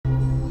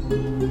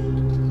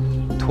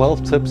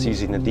12 tips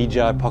using the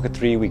DJI Pocket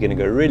 3. We're going to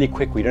go really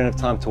quick. We don't have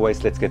time to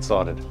waste. Let's get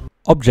started.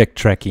 Object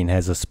tracking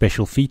has a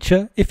special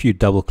feature. If you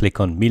double click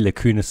on Mila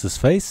Kunis's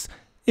face,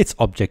 it's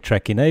object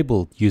track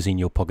enabled using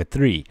your Pocket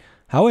 3.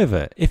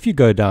 However, if you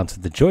go down to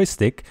the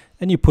joystick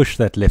and you push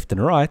that left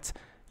and right,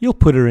 you'll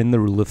put her in the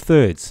rule of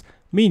thirds,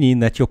 meaning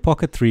that your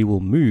Pocket 3 will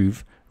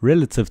move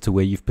relative to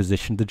where you've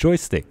positioned the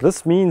joystick.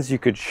 This means you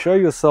could show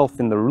yourself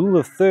in the rule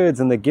of thirds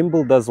and the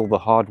gimbal does all the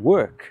hard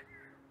work,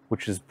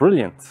 which is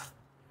brilliant. It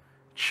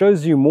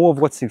shows you more of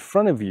what's in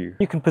front of you.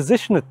 You can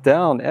position it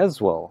down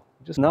as well.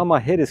 Just now my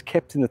head is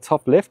kept in the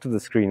top left of the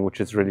screen, which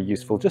is really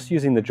useful, just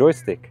using the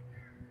joystick.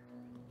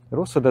 It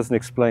also doesn't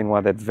explain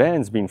why that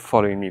van's been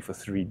following me for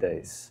 3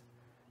 days.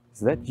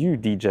 Is that you,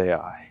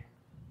 DJI?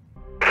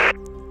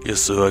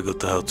 Yes sir, I got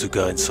the how-to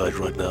guy inside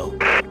right now.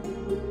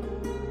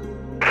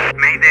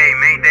 Mayday,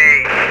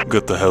 mayday!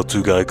 Got the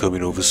how-to guy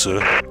coming over, sir.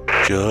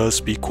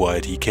 Just be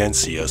quiet, he can't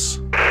see us.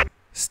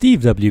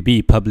 Steve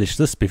WB published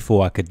this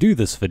before I could do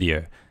this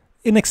video.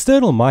 An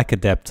external mic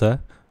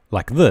adapter,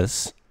 like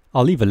this,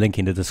 I'll leave a link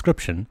in the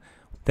description,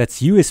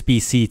 that's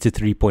USB-C to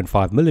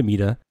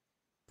 3.5mm,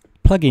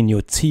 plug in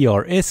your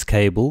TRS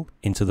cable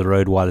into the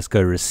RODE Wireless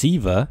Go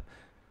receiver.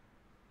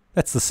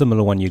 That's the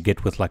similar one you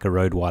get with like a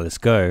RODE Wireless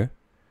Go.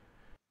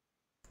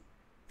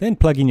 Then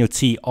plug in your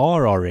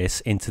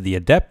TRRS into the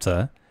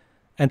adapter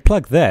and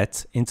plug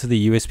that into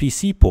the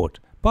USB-C port.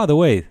 By the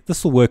way,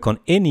 this will work on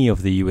any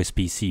of the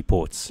USB-C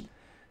ports.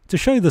 To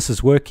show this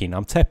is working,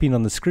 I'm tapping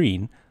on the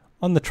screen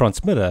on the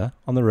transmitter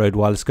on the RODE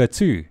Wireless Go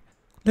 2.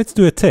 Let's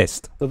do a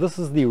test. So this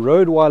is the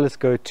RODE Wireless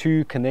Go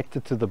 2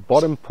 connected to the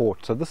bottom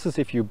port. So this is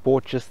if you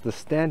bought just the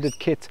standard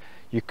kit,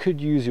 you could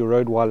use your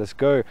RODE Wireless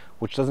Go,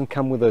 which doesn't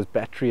come with those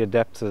battery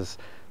adapters.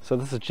 So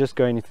this is just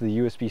going into the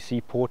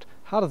USB-C port.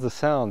 How does the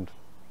sound?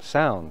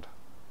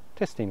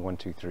 Testing 1,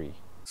 2, 3.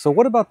 So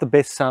what about the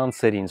best sound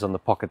settings on the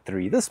Pocket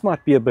 3? This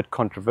might be a bit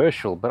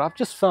controversial, but I've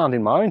just found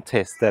in my own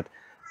test that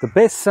the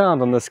best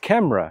sound on this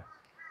camera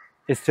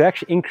is to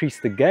actually increase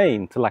the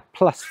gain to like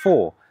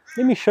 +4.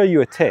 Let me show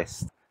you a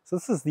test. So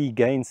this is the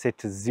gain set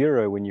to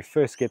 0 when you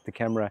first get the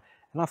camera,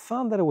 and I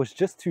found that it was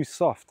just too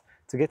soft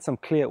to get some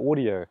clear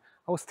audio.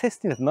 I was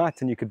testing at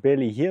night and you could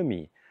barely hear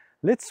me.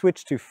 Let's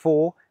switch to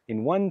 4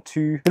 in 1,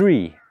 2,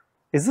 3.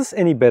 Is this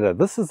any better?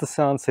 This is the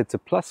sound set to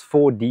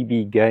 +4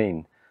 dB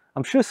gain.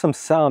 I'm sure some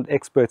sound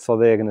experts are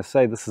there going to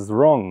say this is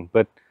wrong,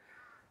 but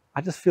I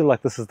just feel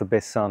like this is the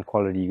best sound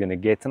quality you're going to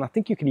get, and I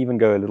think you can even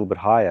go a little bit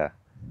higher.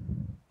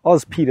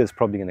 Oz Peter's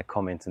probably going to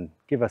comment and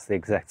give us the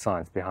exact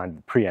science behind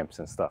the preamps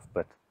and stuff,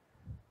 but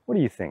what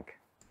do you think?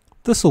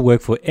 This will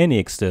work for any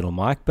external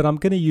mic, but I'm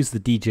going to use the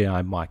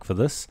DJI mic for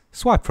this.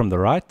 Swipe from the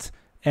right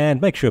and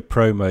make sure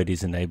Pro mode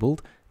is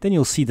enabled. Then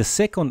you'll see the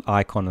second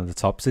icon on the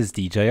top says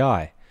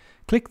DJI.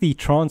 Click the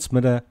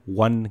transmitter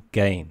 1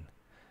 gain.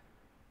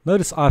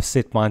 Notice I've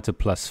set mine to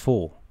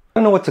 +4. I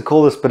don't know what to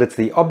call this, but it's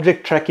the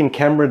object tracking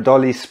camera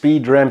dolly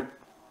speed ramp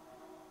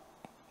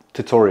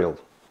tutorial.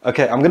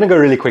 Okay, I'm going to go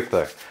really quick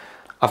though.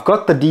 I've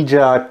got the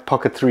DJI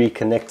Pocket 3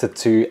 connected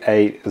to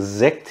a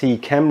Yetti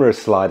camera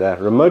slider,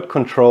 remote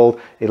controlled.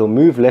 It'll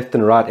move left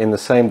and right in the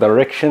same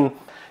direction.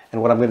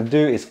 And what I'm going to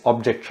do is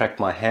object track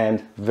my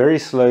hand very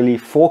slowly,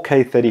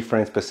 4K 30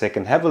 frames per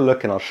second. Have a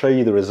look and I'll show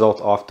you the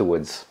result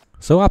afterwards.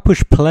 So I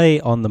push play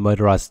on the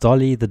motorized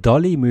dolly, the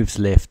dolly moves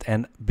left,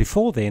 and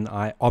before then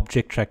I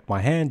object tracked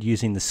my hand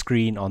using the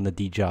screen on the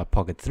DJI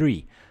Pocket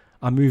 3.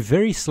 I move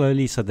very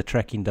slowly so the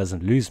tracking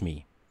doesn't lose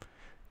me.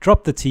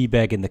 Drop the tea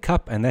bag in the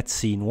cup and that's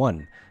scene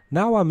 1.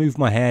 Now I move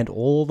my hand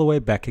all the way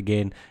back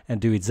again and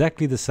do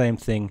exactly the same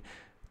thing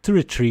to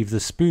retrieve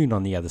the spoon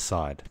on the other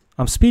side.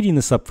 I'm speeding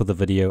this up for the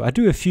video. I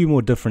do a few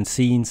more different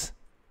scenes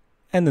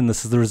and then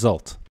this is the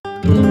result.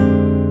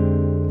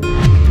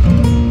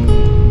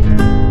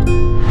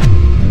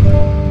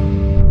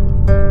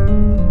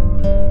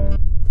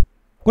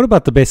 What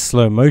about the best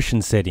slow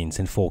motion settings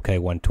in 4K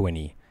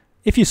 120?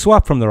 If you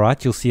swipe from the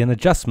right, you'll see an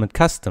adjustment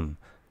custom.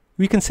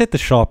 We can set the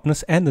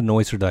sharpness and the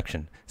noise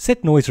reduction.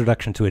 Set noise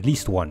reduction to at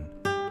least 1.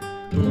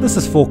 This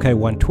is 4K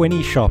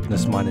 120,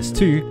 sharpness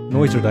 -2,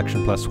 noise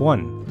reduction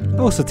 +1.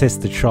 I also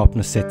tested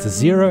sharpness set to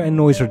 0 and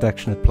noise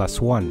reduction at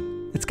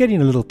 +1. It's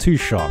getting a little too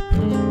sharp.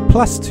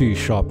 +2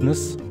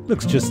 sharpness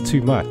looks just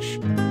too much,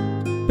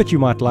 but you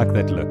might like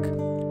that look.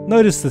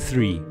 Notice the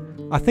 3.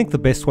 I think the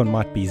best one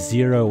might be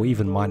 0 or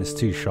even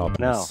 -2 sharpness.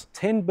 Now,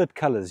 10-bit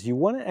colors. You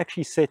want to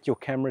actually set your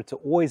camera to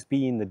always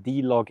be in the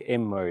D-Log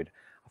M mode.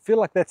 I feel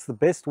like that's the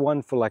best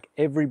one for like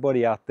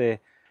everybody out there.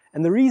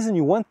 And the reason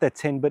you want that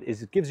 10-bit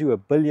is it gives you a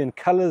billion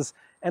colors.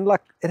 And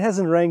like, it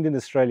hasn't rained in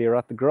Australia,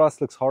 right? The grass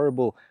looks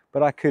horrible,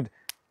 but I could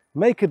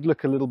make it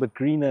look a little bit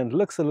greener and it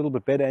looks a little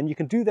bit better. And you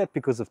can do that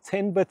because of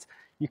 10-bit.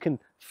 You can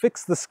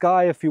fix the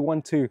sky if you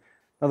want to.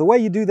 Now, the way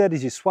you do that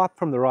is you swipe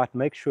from the right,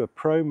 make sure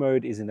Pro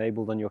mode is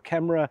enabled on your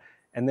camera,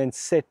 and then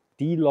set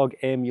D-Log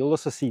M. You'll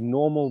also see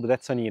normal, but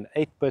that's only in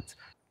 8-bit.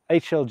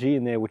 HLG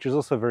in there, which is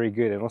also very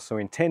good, and also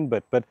in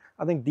 10-bit, but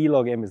I think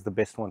D-Log M is the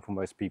best one for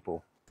most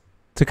people.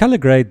 To color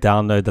grade,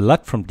 download the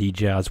LUT from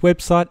DJI's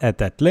website at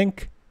that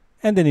link,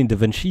 and then in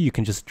DaVinci you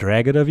can just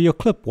drag it over your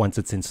clip once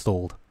it's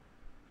installed.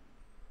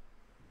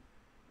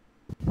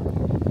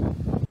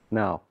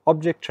 Now,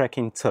 object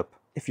tracking tip.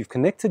 If you've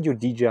connected your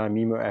DJI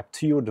Mimo app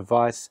to your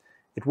device,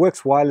 it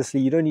works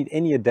wirelessly, you don't need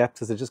any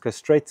adapters, it just goes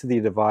straight to the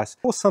device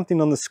or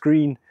something on the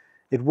screen.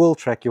 It will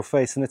track your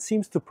face, and it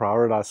seems to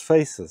prioritize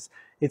faces.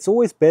 It's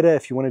always better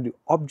if you want to do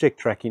object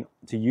tracking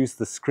to use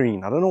the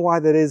screen. I don't know why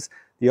that is.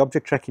 The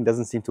object tracking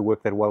doesn't seem to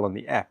work that well on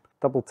the app.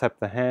 Double tap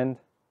the hand.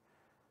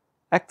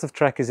 Active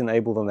track is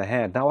enabled on the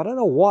hand. Now I don't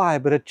know why,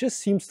 but it just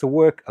seems to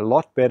work a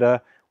lot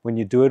better when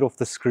you do it off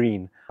the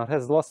screen. It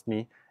has lost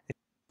me.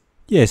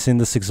 Yes, in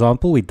this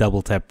example we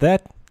double tap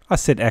that. I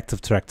set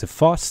active track to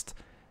fast,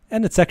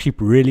 and it's actually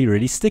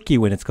really sticky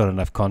when it's got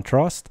enough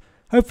contrast.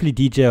 Hopefully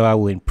DJI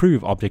will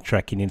improve object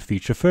tracking in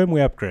future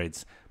firmware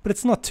upgrades, but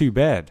it's not too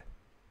bad.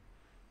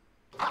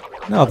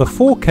 Now the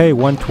 4K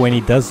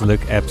 120 does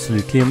look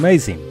absolutely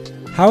amazing.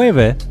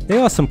 However, there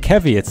are some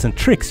caveats and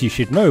tricks you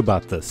should know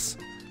about this.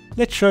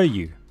 Let's show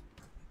you.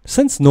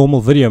 Since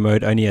normal video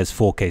mode only has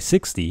 4K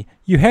 60,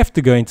 you have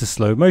to go into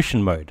slow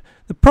motion mode.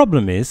 The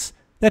problem is,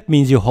 that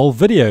means your whole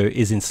video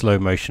is in slow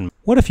motion.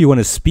 What if you want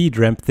to speed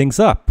ramp things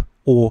up,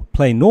 or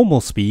play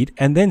normal speed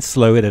and then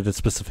slow it at a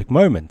specific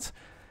moment?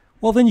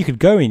 Well, then you could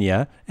go in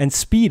here and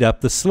speed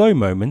up the slow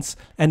moments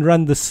and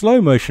run the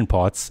slow motion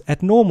parts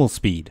at normal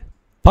speed.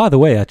 By the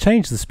way, I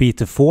changed the speed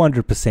to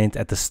 400%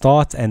 at the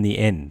start and the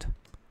end.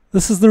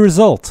 This is the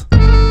result.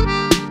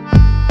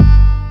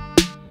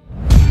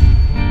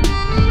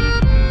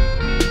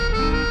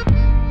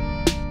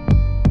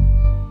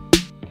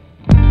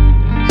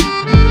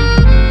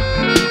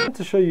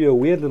 To show you a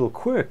weird little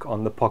quirk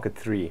on the Pocket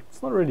 3.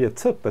 It's not really a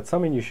tip, but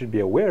something you should be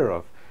aware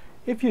of.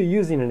 If you're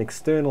using an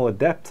external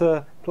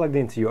adapter plugged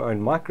into your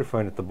own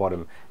microphone at the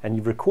bottom and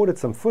you've recorded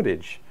some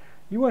footage,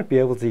 you won't be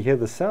able to hear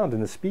the sound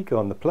in the speaker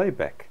on the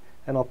playback,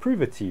 and I'll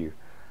prove it to you.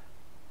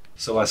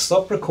 So I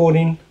stop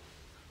recording,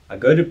 I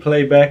go to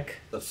playback,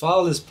 the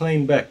file is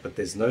playing back but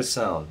there's no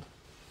sound.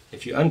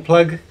 If you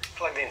unplug,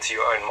 plugged into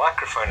your own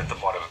microphone at the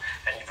bottom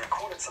and you've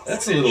recorded some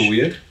That's footage, a little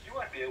weird.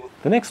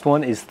 The next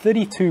one is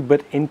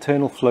 32-bit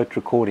internal float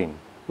recording.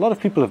 A lot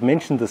of people have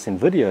mentioned this in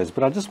videos,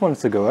 but I just wanted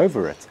to go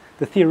over it.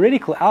 The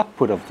theoretical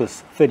output of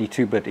this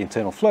 32-bit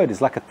internal float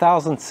is like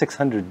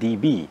 1600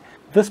 dB.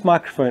 This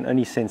microphone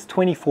only sends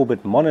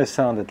 24-bit mono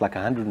sound at like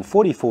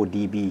 144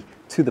 dB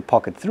to the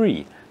Pocket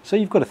 3. So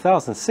you've got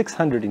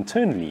 1600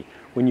 internally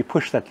when you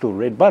push that little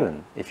red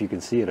button, if you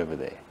can see it over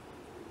there.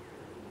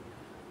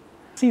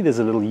 See, there's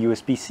a little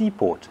USB-C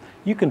port.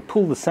 You can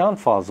pull the sound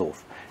files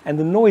off, and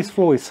the noise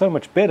floor is so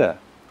much better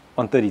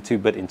on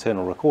 32-bit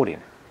internal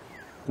recording.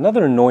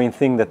 Another annoying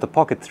thing that the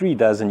Pocket 3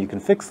 does, and you can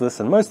fix this,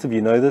 and most of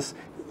you know this,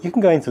 you can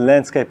go into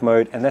landscape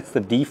mode, and that's the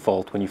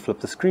default when you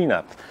flip the screen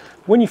up.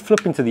 When you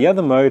flip into the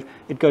other mode,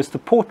 it goes to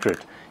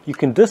portrait. You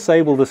can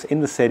disable this in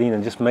the setting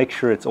and just make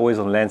sure it's always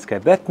on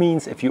landscape. That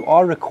means if you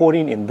are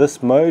recording in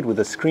this mode with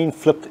the screen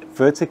flipped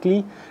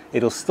vertically,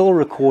 it'll still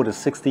record a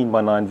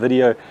 16:9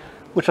 video,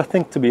 which I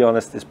think, to be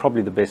honest, is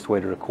probably the best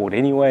way to record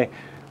anyway,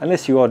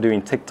 unless you are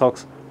doing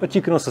TikToks. But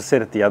you can also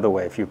set it the other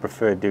way if you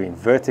prefer doing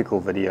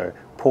vertical video,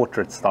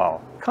 portrait style.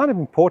 Kind of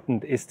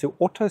important is to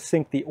auto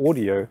sync the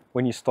audio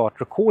when you start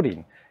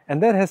recording,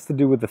 and that has to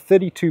do with the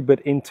 32-bit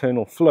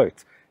internal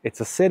float. It's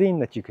a setting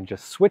that you can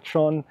just switch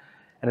on,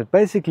 and it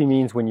basically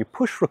means when you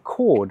push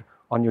record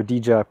on your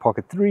DJI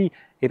Pocket 3,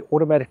 it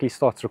automatically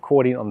starts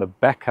recording on the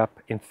backup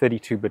in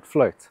 32-bit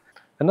float.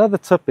 Another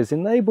tip is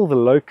enable the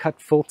low cut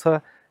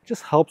filter. It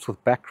just helps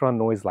with background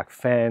noise like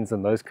fans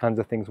and those kinds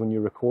of things when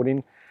you're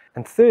recording.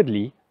 And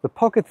thirdly, the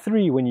Pocket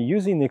 3, when you're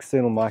using the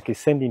external mic, is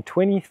sending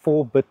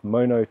 24-bit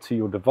mono to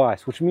your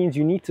device, which means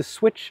you need to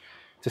switch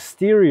to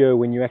stereo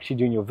when you're actually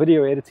doing your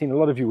video editing. A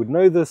lot of you would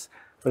know this,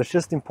 but it's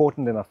just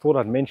important, and I thought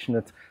I'd mention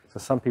it so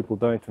some people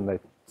don't, and they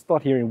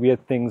start hearing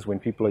weird things when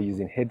people are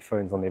using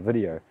headphones on their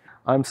video.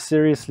 I'm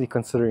seriously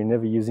considering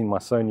never using my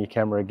Sony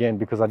camera again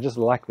because I just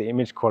like the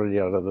image quality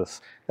out of this.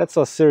 That's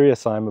how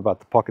serious I am about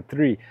the Pocket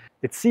 3.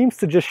 It seems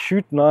to just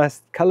shoot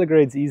nice, color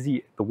grade's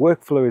easy, the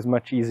workflow is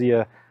much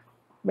easier.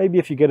 Maybe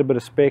if you get a bit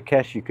of spare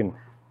cash, you can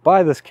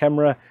buy this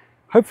camera.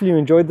 Hopefully you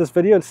enjoyed this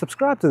video.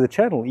 Subscribe to the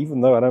channel,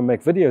 even though I don't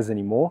make videos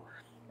anymore.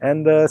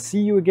 And see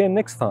you again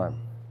next time.